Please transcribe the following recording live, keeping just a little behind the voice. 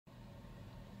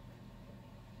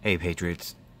Hey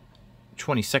Patriots,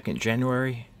 22nd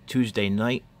January, Tuesday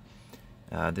night.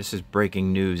 This is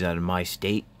breaking news out of my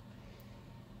state.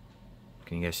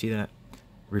 Can you guys see that?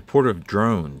 Report of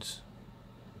drones,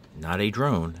 not a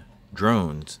drone,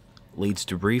 drones, leads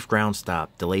to brief ground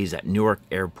stop, delays at Newark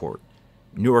Airport.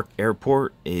 Newark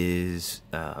Airport is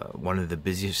one of the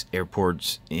busiest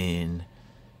airports in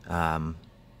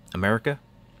America,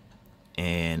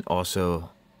 and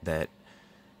also that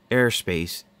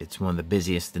airspace, it's one of the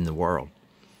busiest in the world.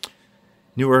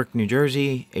 Newark, New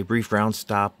Jersey, a brief ground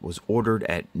stop was ordered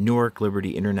at Newark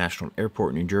Liberty International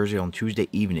Airport, New Jersey on Tuesday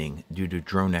evening due to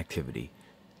drone activity.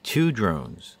 2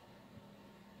 drones.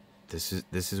 This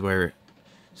is where,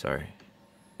 sorry,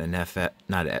 an F,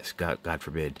 not S, God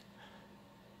forbid.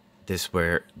 This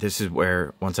is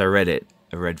where once I read it,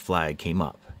 a red flag came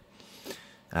up.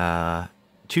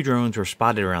 2 drones were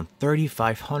spotted around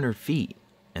 3,500 feet,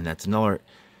 and that's another.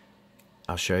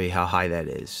 I'll show you how high that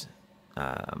is.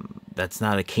 That's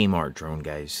not a Kmart drone,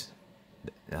 guys.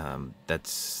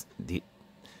 That's a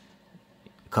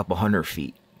couple hundred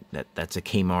feet. That's a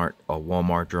Kmart, a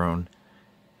Walmart drone.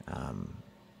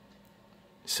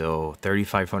 So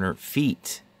 3,500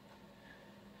 feet.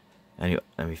 Anyway,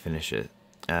 let me finish it.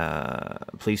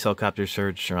 Police helicopter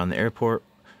search around the airport.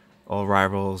 All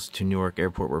arrivals to Newark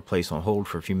Airport were placed on hold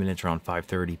for a few minutes around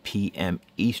 5:30 p.m.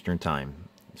 Eastern Time.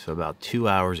 So about 2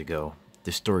 hours ago.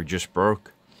 This story just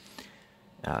broke.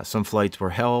 Some flights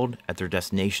were held at their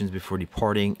destinations before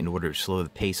departing in order to slow the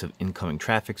pace of incoming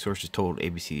traffic, sources told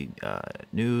ABC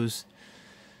News.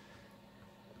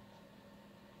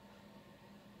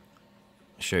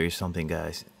 I'll show you something,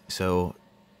 guys. So,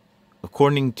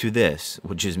 according to this,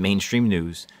 which is mainstream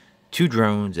news, 2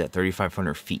 drones at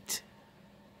 3,500 feet.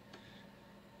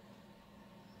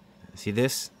 See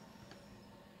this?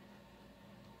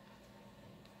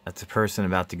 That's a person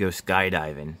about to go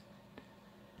skydiving.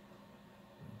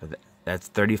 But that's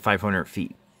 3,500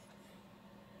 feet.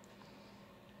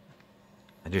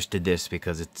 I just did this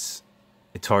because it's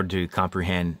hard to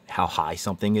comprehend how high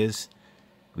something is.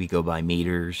 We go by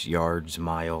meters, yards,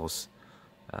 miles.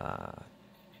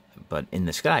 But in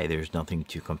the sky, there's nothing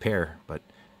to compare. But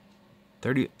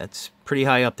 30, that's pretty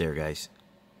high up there, guys.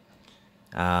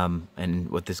 And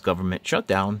with this government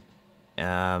shutdown,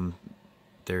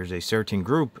 there's a certain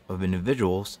group of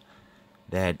individuals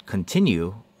that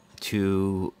continue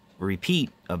to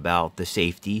repeat about the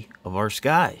safety of our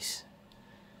skies.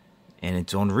 And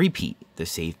it's on repeat. The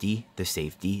safety, the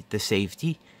safety, the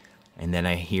safety. And then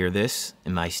I hear this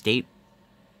in my state.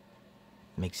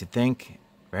 Makes you think,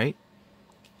 right?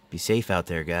 Be safe out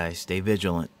there, guys. Stay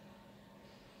vigilant.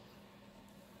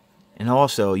 And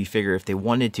also, you figure if they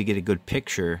wanted to get a good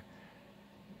picture,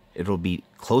 it'll be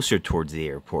closer towards the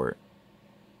airport.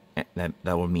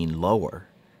 That would mean lower.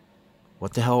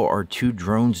 What the hell are 2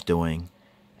 drones doing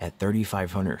at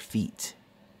 3,500 feet?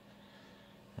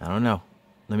 I don't know.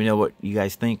 Let me know what you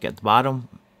guys think at the bottom.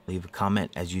 Leave a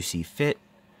comment as you see fit.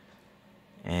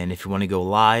 And if you want to go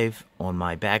live on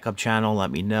my backup channel,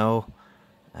 let me know.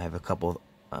 I have a couple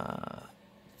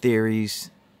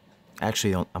theories.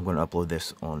 Actually, I'm going to upload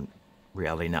this on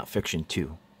Reality Not Fiction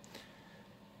too.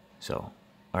 So,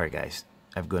 alright guys.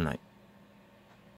 Have a good night.